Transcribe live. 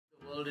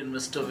World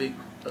Investor Week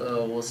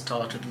was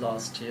started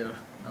last year,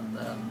 and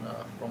then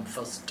from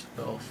 1st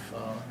of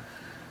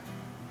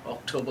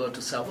October to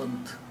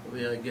 7th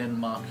we are again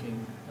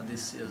marking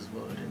this year's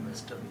World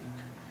Investor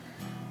Week.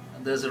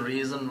 And there's a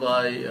reason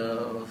why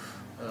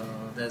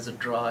there's a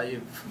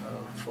drive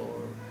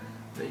for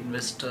the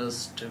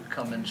investors to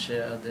come and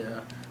share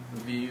their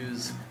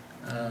views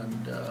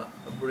and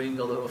bring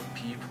a lot of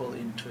people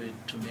into it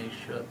to make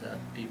sure that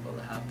people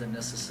have the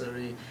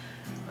necessary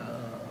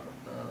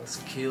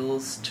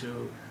skills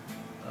to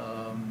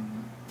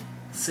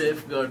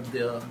safeguard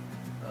their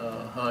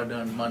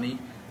hard-earned money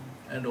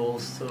and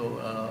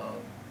also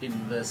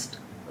invest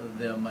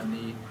their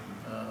money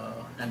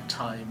and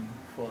time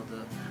for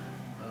the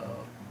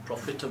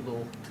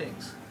profitable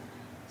things.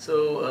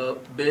 So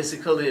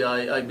basically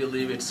I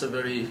believe it's a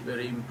very,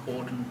 very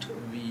important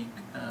week,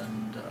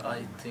 and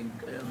I think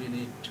we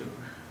need to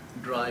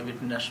drive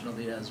it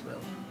nationally as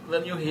well.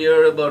 When you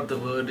hear about the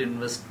word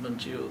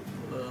investment, you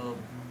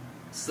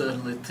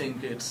certainly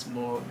think it's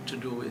more to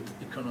do with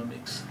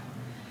economics.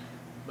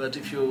 But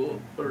if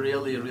you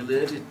really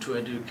relate it to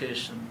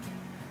education,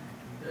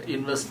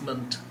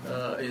 investment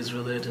is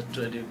related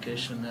to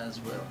education as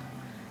well.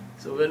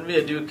 So when we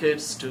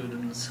educate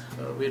students,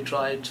 we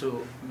try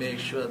to make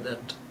sure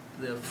that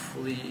they're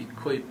fully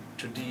equipped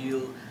to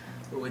deal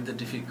with the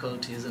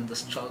difficulties and the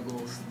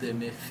struggles they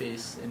may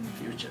face in the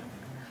future.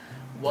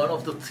 One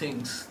of the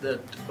things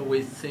that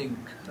we think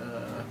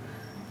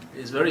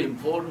is very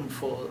important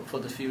for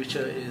the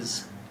future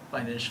is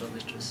financial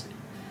literacy.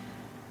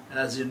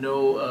 As you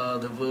know,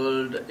 the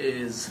world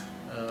is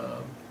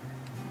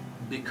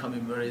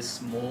becoming very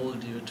small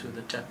due to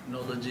the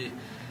technology,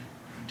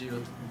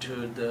 due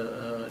to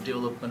the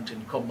development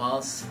in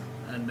commerce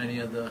and many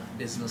other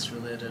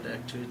business-related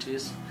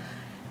activities.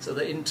 So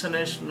the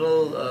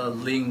international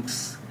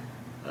links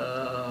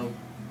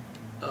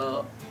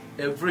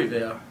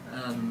everywhere,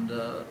 and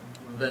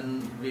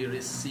when we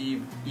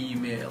receive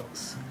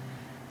emails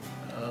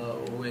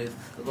with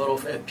a lot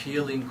of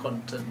appealing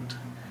content,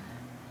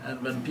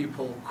 and when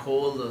people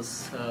call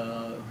us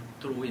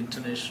through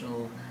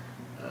international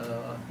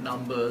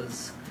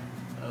numbers,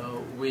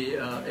 we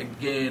are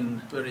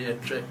again very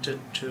attracted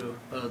to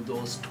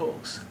those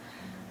talks.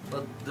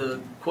 But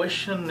the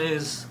question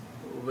is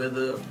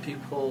whether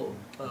people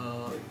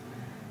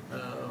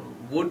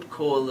would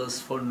call us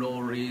for no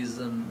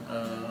reason,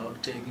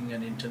 taking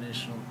an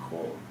international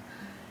call.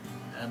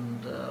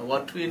 And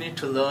what we need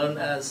to learn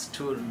as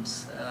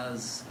students,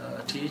 as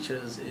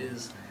teachers,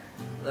 is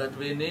that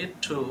we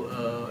need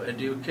to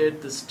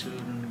educate the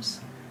students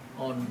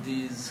on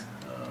these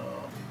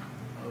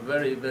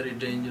very, very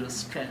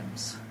dangerous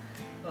scams.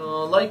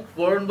 Like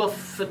Warren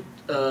Buffett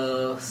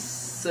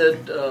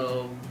said,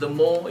 the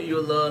more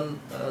you learn,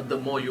 the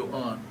more you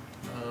earn.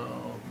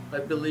 I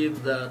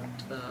believe that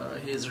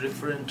he is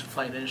referring to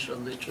financial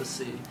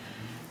literacy.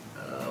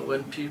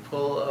 When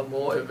people are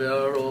more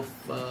aware of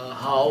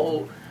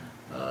how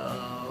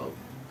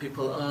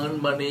people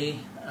earn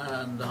money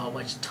and how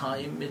much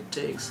time it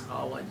takes,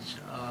 how much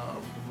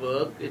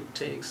work it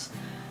takes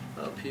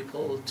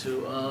people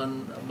to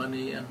earn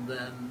money, and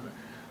then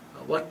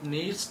what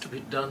needs to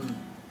be done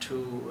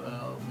to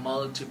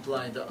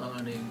multiply the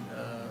earning,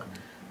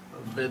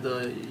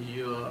 whether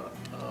you're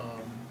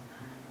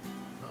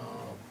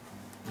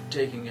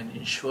taking an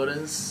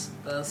insurance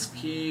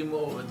scheme,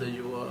 or whether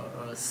you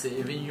are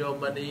saving your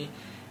money,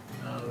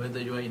 whether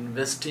you are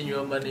investing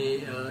your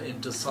money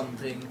into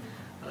something.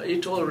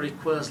 It all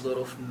requires a lot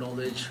of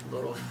knowledge, a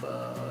lot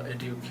of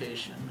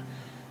education.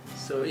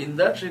 So in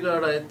that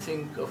regard, I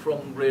think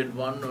from grade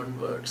 1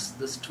 onwards,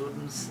 the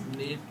students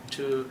need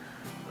to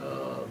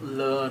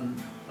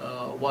learn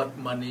what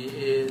money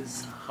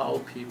is,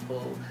 how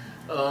people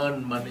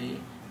earn money,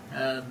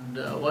 and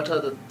what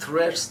are the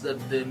threats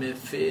that they may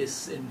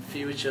face in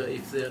future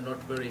if they are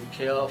not very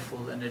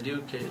careful and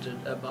educated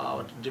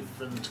about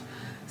different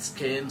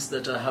scams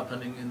that are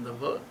happening in the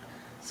world.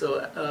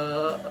 So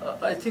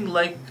I think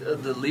like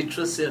the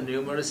literacy and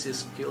numeracy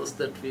skills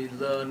that we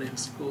learn in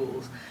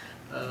schools,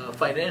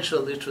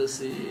 financial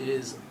literacy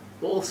is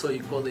also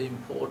equally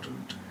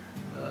important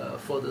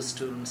for the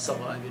students to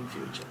survive in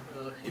future.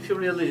 If you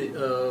really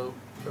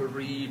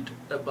read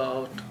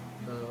about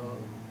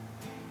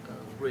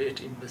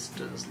great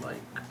investors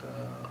like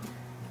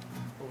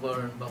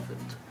Warren Buffett,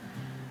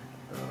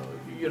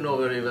 you know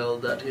very well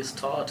that he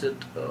started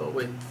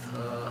with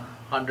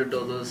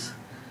 $100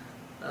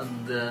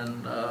 and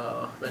then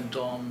went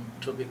on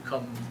to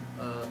become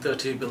a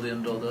 $30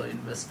 billion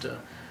investor,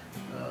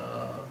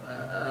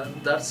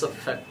 and that's a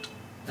fact.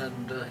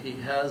 And he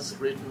has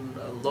written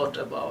a lot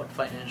about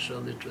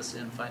financial literacy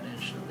and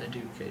financial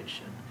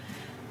education.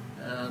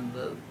 And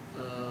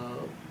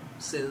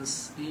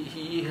since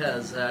he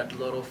has had a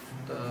lot of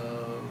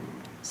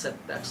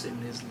setbacks in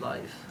his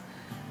life,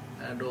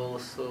 and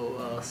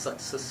also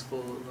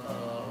successful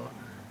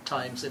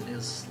times in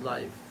his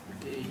life,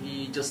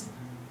 he just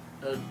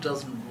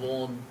doesn't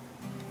want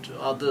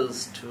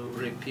others to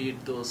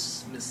repeat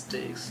those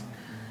mistakes.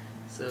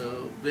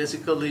 So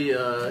basically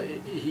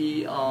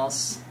he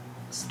asks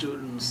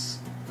students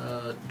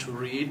to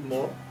read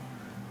more,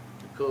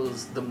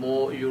 because the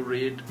more you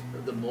read,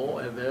 the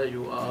more aware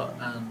you are,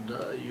 and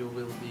you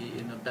will be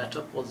in a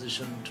better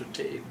position to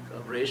take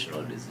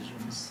rational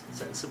decisions,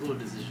 sensible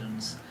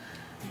decisions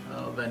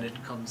when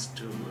it comes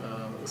to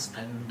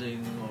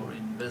spending or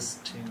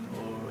investing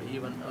or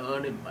even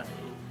earning money.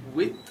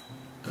 With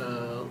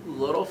a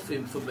lot of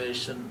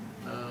information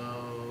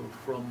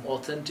from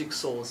authentic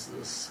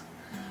sources,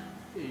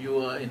 you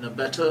are in a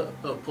better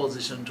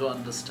position to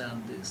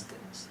understand these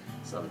things.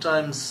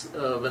 Sometimes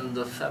when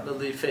the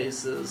family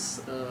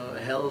faces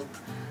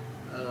health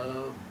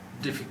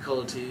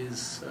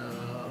difficulties,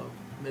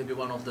 maybe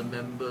one of the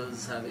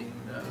members having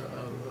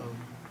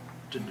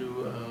to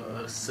do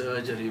a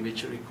surgery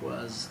which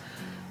requires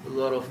a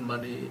lot of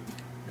money,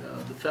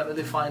 the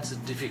family finds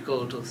it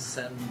difficult to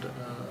send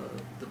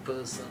the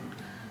person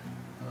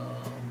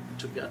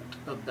to get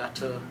a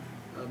better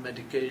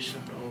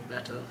medication or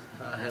better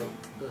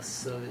health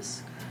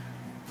service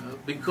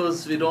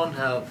because we don't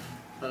have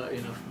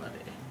enough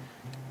money.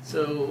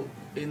 So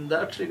in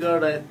that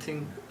regard, I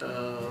think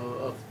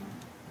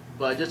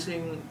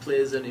budgeting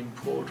plays an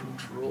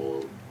important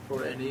role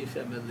for any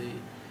family,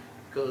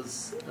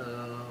 because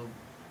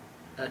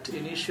at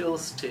initial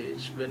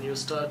stage, when you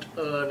start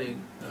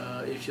earning,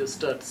 if you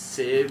start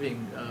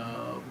saving,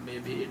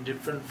 maybe in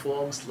different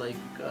forms, like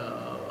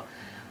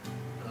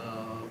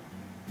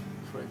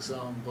for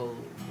example,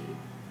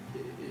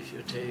 if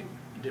you take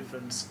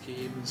different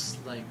schemes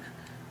like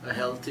a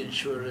health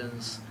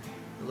insurance,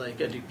 like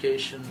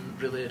education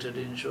related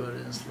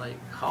insurance, like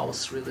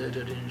house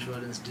related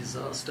insurance,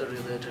 disaster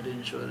related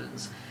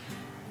insurance,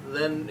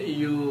 then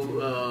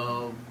you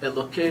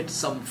allocate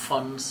some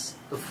funds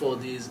for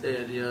these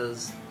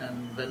areas,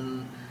 and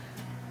when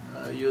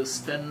you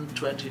spend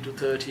 20 to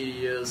 30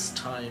 years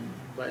time,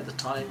 by the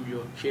time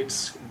your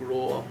kids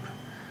grow up,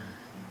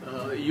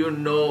 you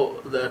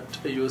know that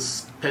you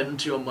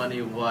spent your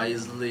money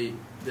wisely,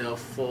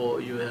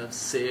 therefore you have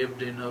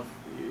saved enough,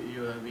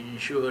 you have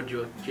insured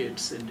your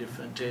kids in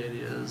different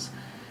areas,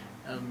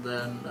 and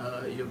then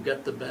you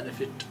get the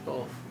benefit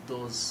of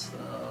those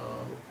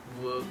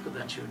work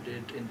that you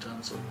did in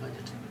terms of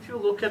budgeting. If you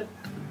look at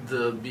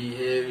the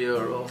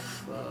behavior of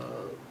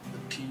the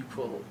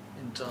people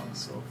in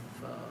terms of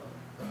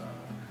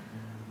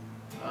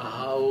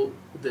how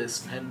they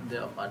spend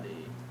their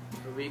money,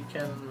 we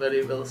can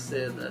very well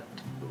say that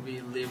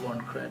we live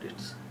on credit.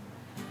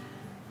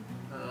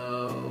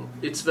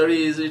 It's very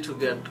easy to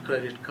get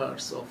credit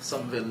cards of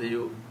some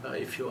value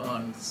if you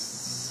earn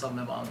some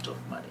amount of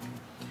money.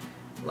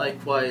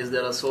 Likewise,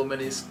 there are so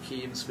many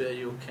schemes where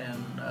you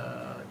can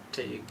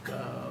take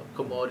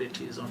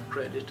commodities on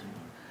credit,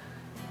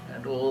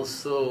 and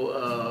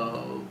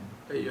also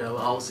you have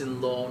housing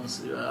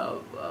loans, you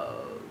have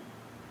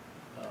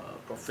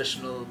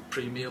professional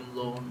premium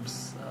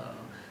loans,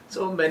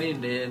 so many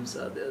names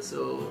are there.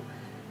 So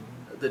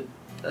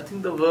I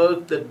think the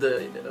work that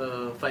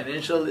the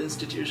financial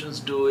institutions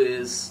do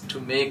is to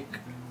make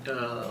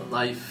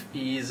life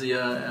easier,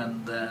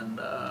 and then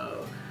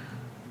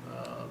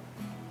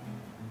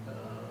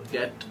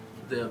get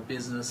their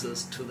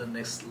businesses to the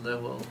next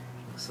level.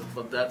 So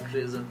for that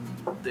reason,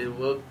 they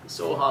work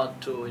so hard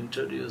to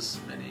introduce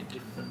many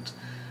different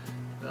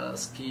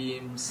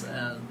schemes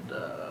and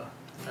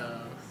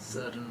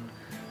certain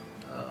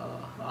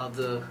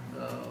other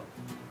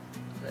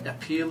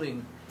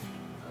appealing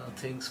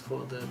things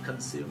for the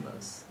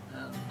consumers.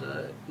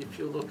 And if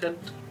you look at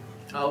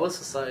our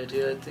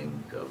society, I think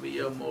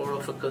we are more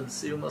of a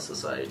consumer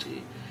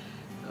society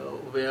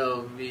where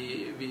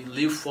we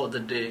live for the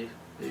day.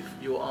 If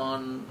you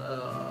earn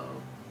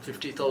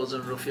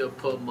 50,000 rupiah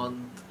per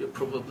month, you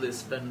probably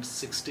spend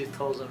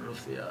 60,000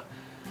 rupiah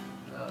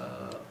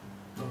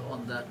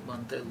on that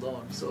month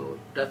alone. So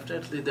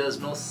definitely there's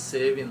no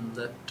saving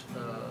that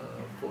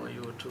for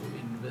you to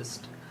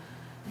invest.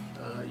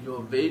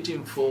 You're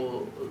waiting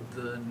for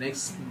the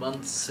next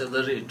month's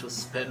salary to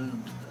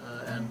spend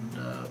and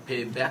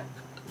pay back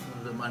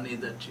the money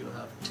that you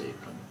have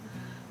taken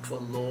for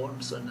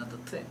loans and other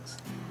things.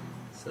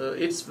 So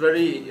it's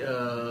very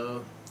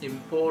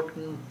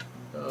important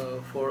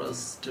for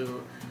us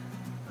to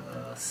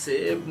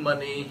save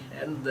money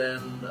and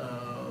then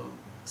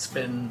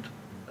spend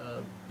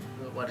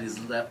what is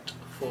left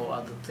for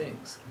other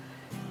things.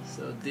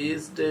 So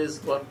these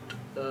days what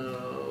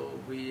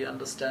we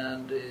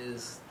understand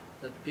is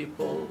that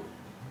people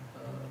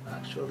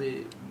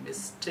actually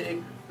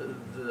mistake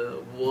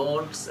the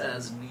wants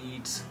as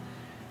needs,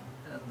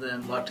 and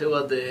then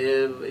whatever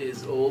they have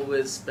is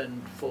always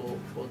spent for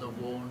the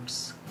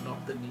wants,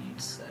 not the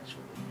needs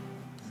actually.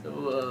 So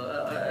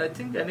I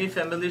think any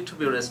family to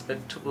be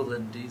respectable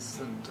and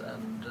decent,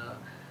 and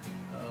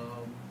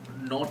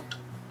not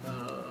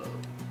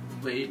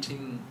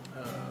waiting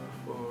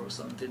for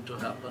something to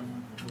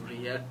happen to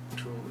react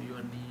to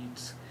your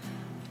needs.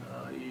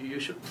 You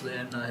should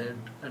plan ahead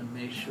and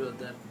make sure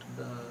that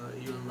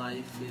your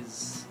life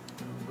is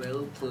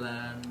well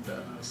planned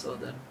so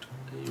that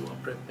you are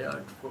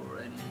prepared for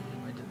any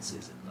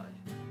emergencies.